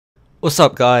What's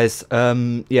up, guys?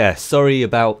 Yeah, sorry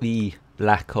about the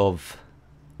lack of,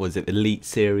 was it Elite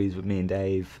series with me and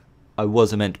Dave? I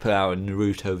wasn't meant to put out a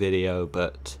Naruto video,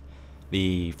 but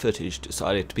the footage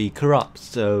decided to be corrupt,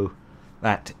 so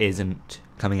that isn't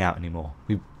coming out anymore.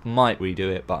 We might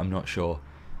redo it, but I'm not sure.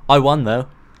 I won though,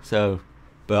 so,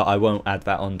 but I won't add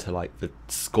that onto like the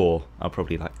score. I'll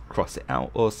probably like cross it out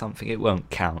or something. It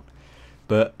won't count.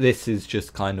 But this is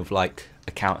just kind of like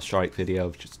a Counter-Strike video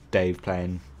of just Dave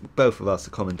playing. Both of us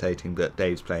are commentating, but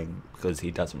Dave's playing because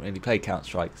he doesn't really play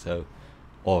Counter-Strike, so,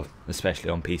 or especially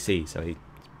on PC, so he's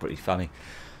pretty funny.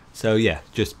 So yeah,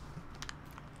 just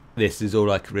this is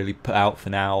all I could really put out for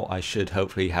now. I should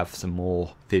hopefully have some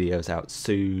more videos out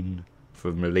soon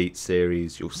from Elite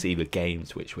series. You'll see the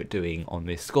games which we're doing on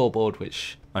this scoreboard,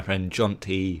 which my friend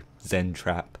Jonty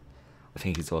Zentrap, I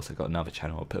think he's also got another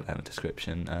channel, I'll put that in the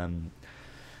description,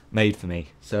 made for me.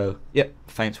 So yep,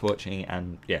 thanks for watching,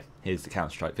 and yeah, here's the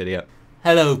Counter-Strike video.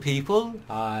 Hello people.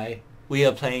 Hi. We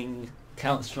are playing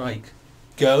Counter-Strike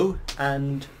Go,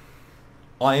 and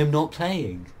I am not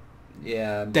playing.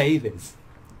 Yeah. Dave is.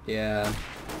 Yeah.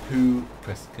 Who,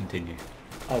 press continue.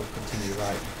 Oh, continue,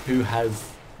 right. Who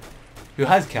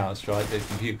has Counter-Strike, but his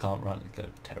computer can't run it. Go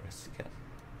terrorist again.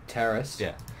 Terrorist?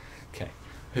 Yeah. Okay.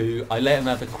 Who, I let him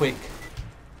have a quick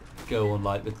go on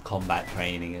like the combat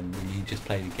training, and then you just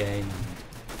play the game.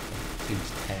 2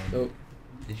 to 10. Oh.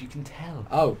 As you can tell.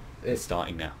 Oh, It's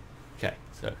starting now. Okay,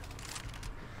 so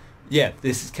yeah,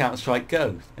 this is Counter-Strike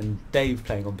Go, and Dave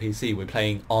playing on PC. We're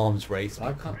playing Arms Race.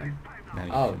 I can't. No,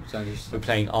 you Oh, can't. it's only. We're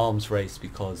playing Arms Race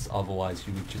because otherwise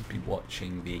you would just be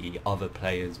watching the other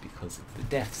players because of the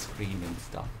death screen and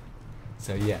stuff.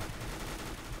 So yeah,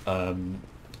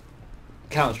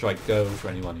 Counter-Strike Go, for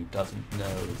anyone who doesn't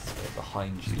know, is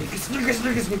behind you.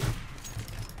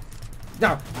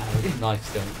 No.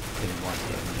 Knives don't kill him while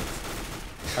you're in this.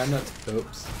 Try not to.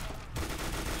 Oops.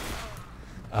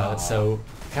 So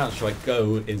Counter-Strike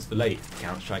Go is the late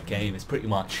Counter-Strike game. It's pretty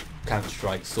much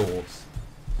Counter-Strike Source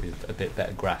with a bit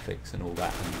better graphics and all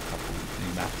that, and a couple of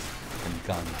new maps and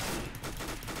guns.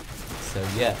 So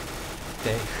yeah,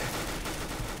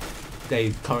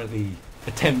 Dave currently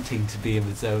attempting to be in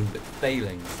the zone but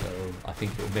failing, so I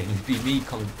think it will mainly be me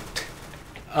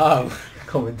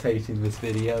commentating this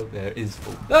video. There is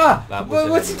full.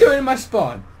 What's he doing in my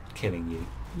spawn? Killing you.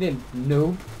 Little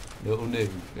noob. Little noob.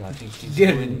 I think she's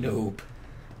Little doing noob.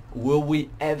 Will we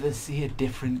ever see a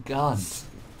different gun?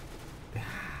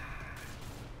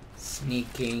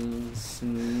 Sneaking.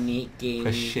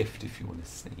 Press shift if you want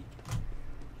to sneak.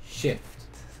 Shift.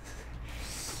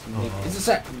 Sneak. Oh. It's a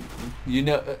sec. You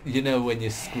know when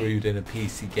you're screwed in a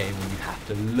PC game when you have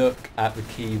to look at the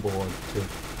keyboard to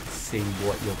see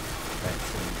what you're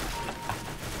pressing.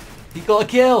 He got a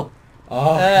kill.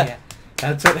 Oh, yeah.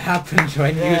 That's what happens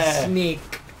when you sneak.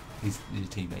 Your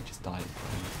teammate just died.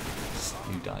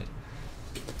 You died.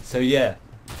 So yeah,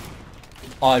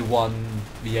 I won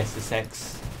the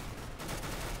SSX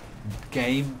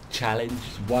game challenge.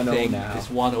 1-0 now. It's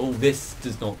 1-0. This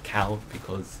does not count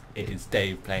because it is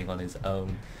Dave playing on his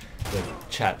own. The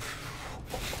chat.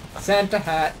 Santa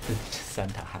hat. The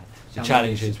Santa hat. The Someone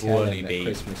challenges should will tell only him that be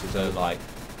Christmas is so over. like.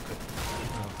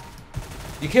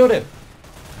 You killed him.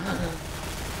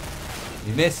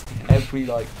 You missed every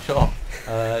like shot.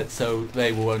 So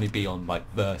they will only be on like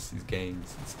versus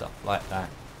games and stuff like that.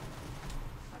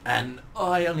 And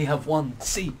I only have one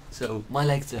seat, so my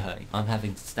legs are hurting. I'm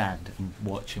having to stand and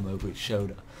watch him over his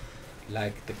shoulder.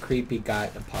 Like the creepy guy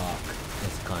at the park.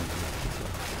 That's kind of like as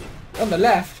well. On the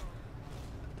left.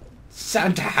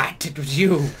 Santa hat, it was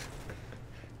you.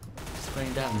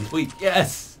 Spraying down his weak.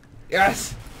 Yes!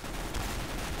 Yes.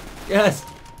 Yes!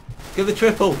 Give the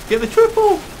triple! Give the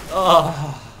triple!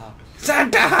 Oh!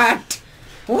 Santa hat!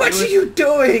 What are you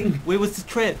doing? Where was the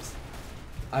trips?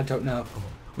 I don't know.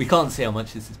 We can't see how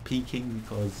much this is peaking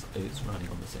because it's running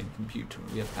on the same computer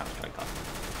and we have Counter-Strike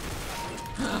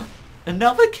up.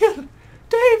 Another kill!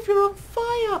 Dave, you're on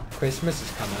fire! Christmas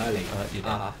has come early. You did.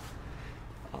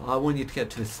 I want you to get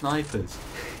to the snipers.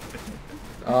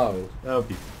 Oh. That would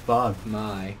be fun.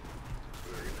 My.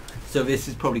 So this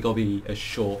is probably going to be a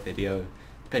short video,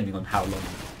 depending on how long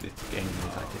this game is.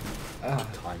 I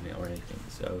didn't time it or anything.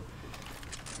 So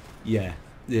yeah,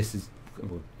 this is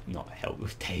not help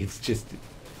with Dave's, just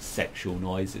sexual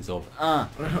noises of Oh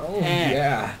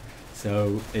yeah.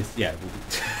 So it's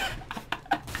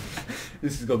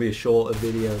this is gonna be a shorter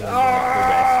video than the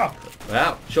rest.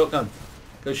 Wow, shotgun.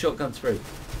 Go shotguns through.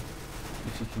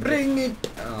 If you can Bring it.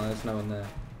 Oh, there's no one there.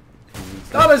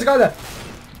 Oh, There's a guy there.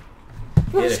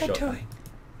 What Get is a that shotgun. doing?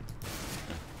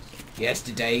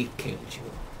 Yesterday killed you.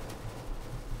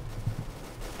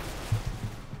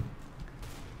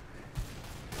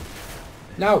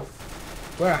 No!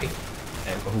 Where are you?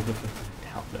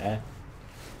 Down there.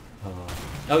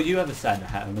 Oh, you have a Santa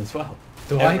hat on as well.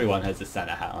 Do I? Everyone has a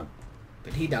Santa hat on.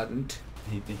 But he doesn't.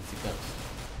 He thinks he does.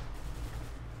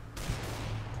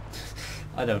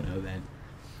 I don't know then.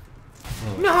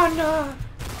 Oh. No!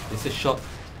 It's a shot.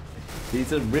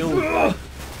 These are real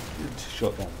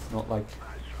shotguns, not like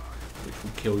which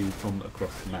will kill you from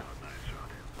across the map.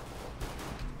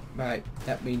 Right,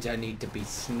 that means I need to be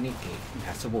sneaky.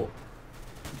 That's a war.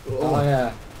 Oh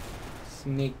yeah.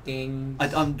 Sneaking.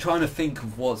 I'm trying to think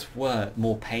of what's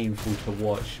more painful to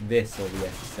watch, this or the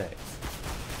SSX.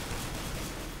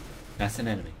 That's an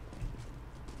enemy.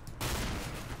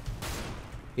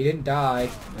 He didn't die.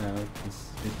 No,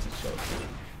 it's a shot.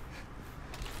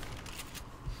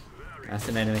 That's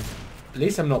an enemy. At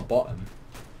least I'm not bottom.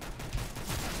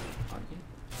 Aren't you?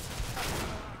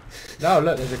 No,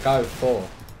 look, there's a guy with 4.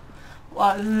 Well,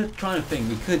 I'm trying to think.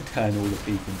 We could turn all of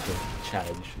these into a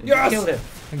challenge. Yes! Killed it.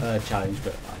 Challenge,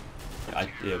 but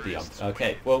it'll be up.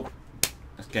 Okay, well,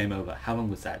 that's game over. How long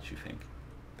was that, do you think?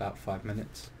 About 5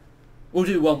 minutes. We'll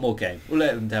do one more game. We'll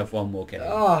let them have one more game.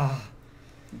 Oh.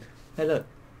 Hey, look.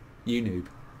 You noob.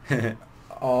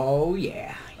 Oh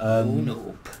yeah. You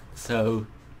noob. So,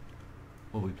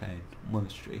 what are we playing?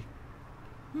 Monastery.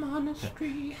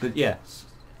 Monastery. But yes,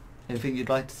 anything you'd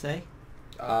like to say?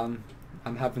 I'm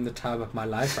having the time of my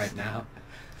life right now.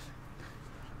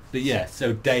 But yeah,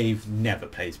 so Dave never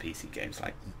plays PC games.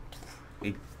 Like,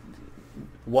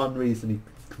 one reason his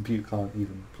computer can't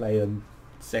even play them.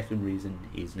 Second reason,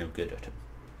 he's no good at them.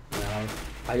 No,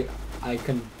 I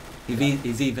can.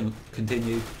 He's even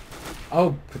continued.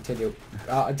 Oh, continue.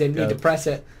 I didn't need to press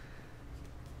it.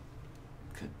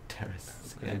 Good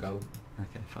terrorists. There you go.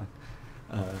 Okay, fine.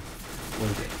 What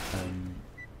is it?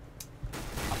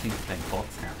 I think we're playing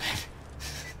bots now.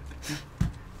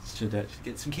 Should actually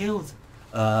get some kills.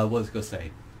 What was I gonna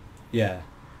say? Yeah,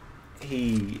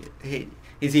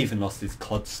 he's even lost his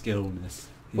COD skillness.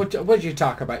 What did you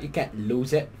talk about? You can't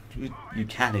lose it. You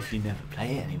can if you never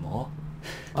play it anymore.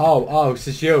 Oh, this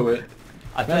is you.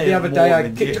 I Remember played the it other more day I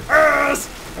than kicked you. your ass!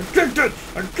 I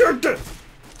kicked it!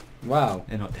 Wow.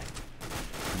 They're not dead.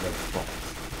 They're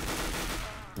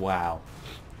bots. Wow.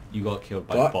 You got killed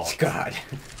by bots. God.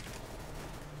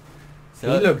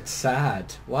 So, He looked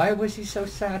sad. Why was he so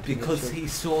sad? because he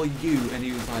saw you and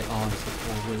he was like, oh, it's a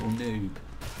poor little noob.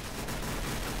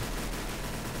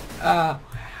 Wow.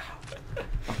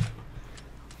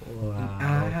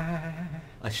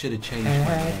 I should have changed my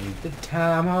name. The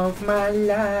time of my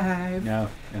life. No,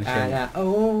 And change. I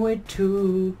owe it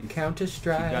to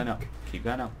Counter-Strike. Keep going up. Keep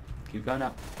going up. Keep going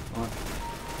up. Come on.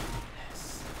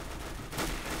 Yes.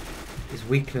 His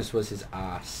weakness was his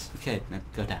ass. Okay, now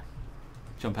go down.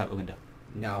 Jump out the window.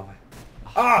 No.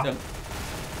 Don't.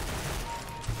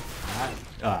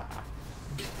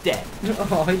 Dead.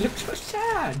 Oh, he looked so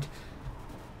sad.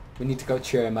 We need to go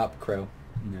cheer him up, crew.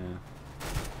 No.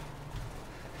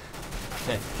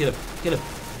 Okay, kill him. Kill him.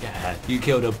 Yeah, you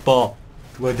killed a bot.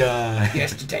 Well done.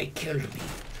 Yesterday killed me.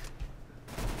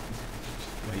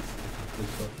 Wait.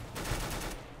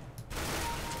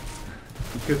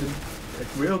 You killed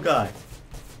a real guy.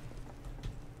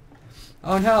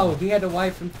 Oh no, he had a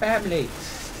wife and family.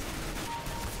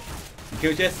 You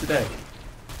killed yesterday.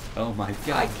 Oh my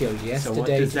god. I killed yesterday. So what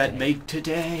does that today. make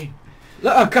today?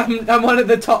 Look, I'm one of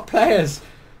the top players.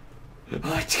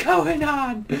 What's going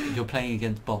on? You're playing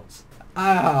against bots.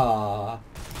 Ah,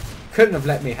 couldn't have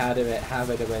let me have it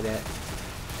with it.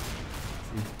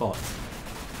 These bots.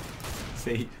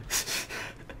 See?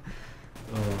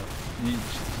 Oh, you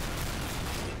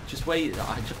just wait.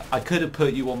 I could have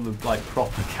put you on the like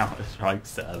proper Counter-Strike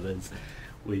servers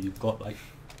where you've got like.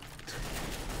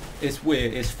 It's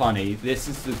weird. It's funny. This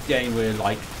is the game where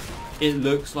like it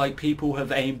looks like people have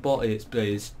aimbot it, but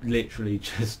it's literally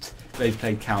just they've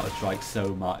played Counter-Strike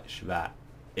so much that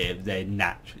it's their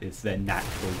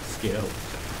natural skill.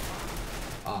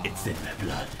 Oh. It's in their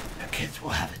blood. The kids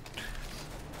will have it.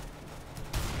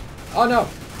 Oh no!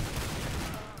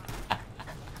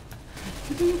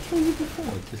 Did they kill you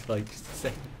before? Just to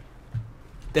say.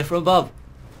 They're from above.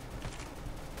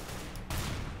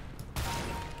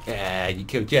 Yeah, you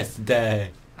killed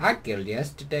yesterday. I killed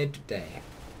yesterday today.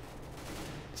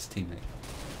 It's teammate.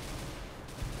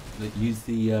 Look, use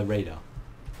the radar.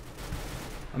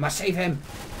 I must save him.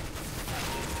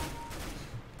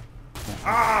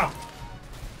 Ah!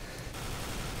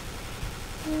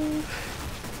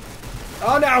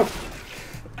 Oh no!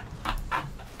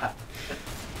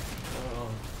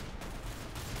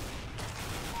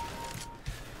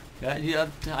 Yeah,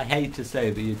 I hate to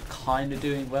say that you're kind of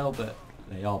doing well, but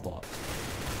they are bots.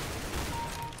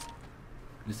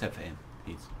 Except for him.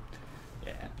 He's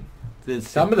Yeah. There's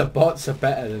Some of the bots are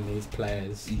better than these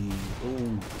players. Ooh.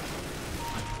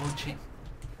 I'm watching.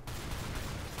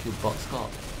 Good bot Scott.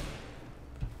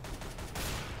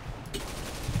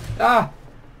 Ah!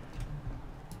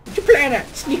 What you playing at?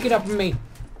 Sneaking up on me.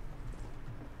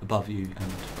 Above you and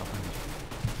behind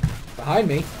you. Behind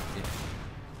me? Yeah.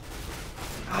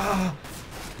 Ah!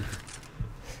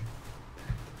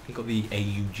 You got the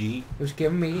AUG. Who's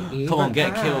giving me Come on,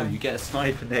 get a eye. kill. You get a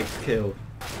sniper next kill.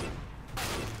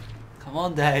 Come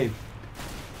on, Dave.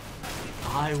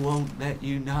 I won't let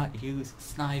you not use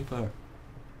sniper.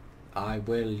 I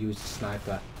will use a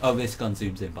sniper. Oh, this gun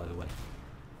zooms in, by the way.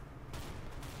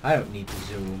 I don't need to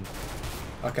zoom.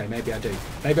 Okay, maybe I do.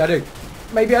 Maybe I do.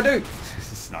 Maybe I do.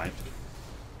 This is snipe.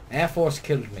 Air Force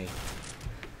killed me.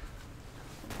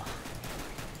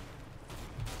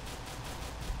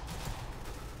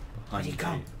 Behind Where'd he you.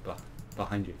 go?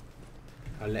 Behind you.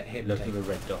 I'll let him Look take at the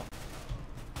red dot.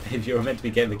 If you're meant to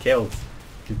be getting the kills,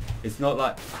 it's not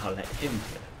like I'll let him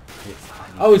kill. It's,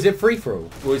 Oh, is it free for all?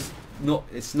 well,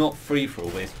 it's not free for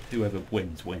all. It's whoever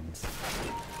wins wins.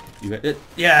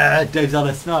 Yeah, Dave's on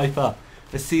a sniper.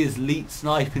 Let's see his elite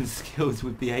sniping skills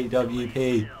with the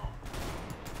AWP.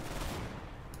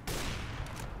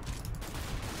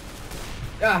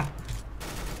 Ah!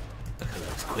 Look at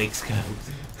those quick scopes.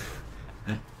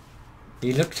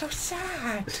 He looked so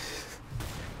sad.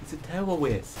 It's a tail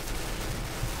whiz.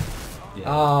 Yeah.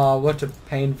 Ah, what a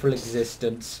painful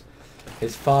existence.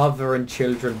 His father and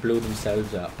children blew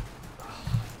themselves up.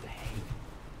 Dave.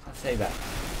 Can't say that.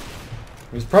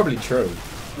 It was probably true.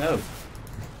 No.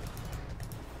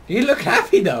 You look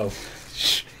happy though.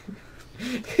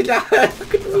 Look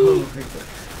at me. Oh my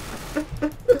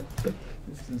God.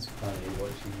 This is funny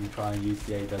watching you try and use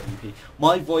the AWP.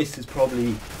 My voice is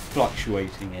probably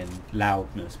fluctuating in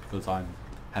loudness because I'm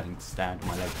having to stand on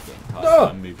my legs the entire No.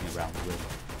 time moving around the room.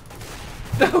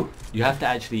 No. You have to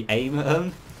actually aim at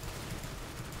them.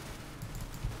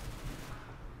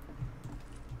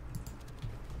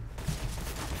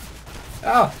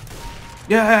 Ah.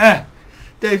 Yeah!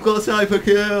 Dave got a sniper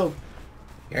kill!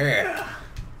 Yeah.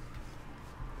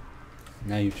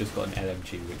 Now you've just got an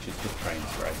LMG, which is just train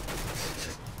spray.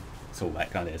 That's all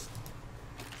that gun is.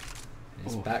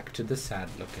 It's Oh. back to the sad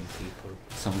looking people.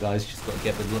 Some guys just got to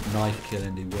get the knife kill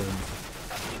and he wins.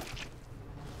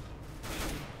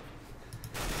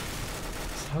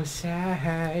 So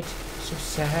sad. So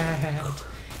sad.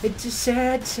 It's a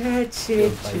sad, sad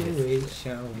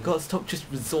situation. You've got to stop just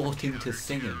resorting to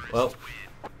singing. Well,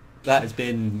 that has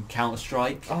been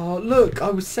Counter-Strike. Oh look,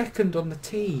 I was second on the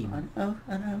team. I know.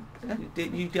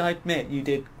 I admit you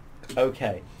did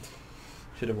okay.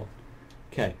 Should have won.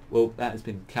 Okay, well that has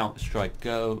been Counter-Strike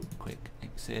Go. Quick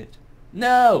exit.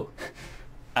 No!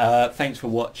 Thanks for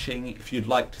watching. If you'd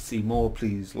like to see more,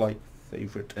 please like,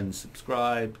 favourite and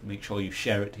subscribe. Make sure you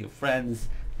share it to your friends.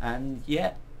 And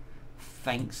yeah,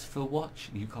 thanks for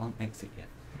watching. You can't exit yet.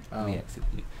 Oh. We exit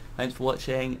you. Thanks for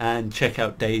watching and check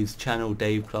out Dave's channel,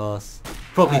 Dave Class.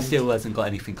 Probably And still hasn't got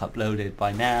anything uploaded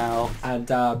by now. And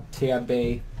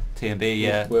TMB. TMB,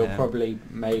 yeah. We'll probably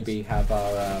maybe have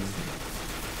our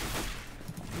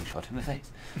You shot in the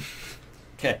face.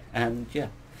 Okay, and yeah.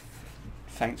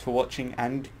 Thanks for watching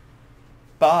and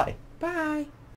bye. Bye.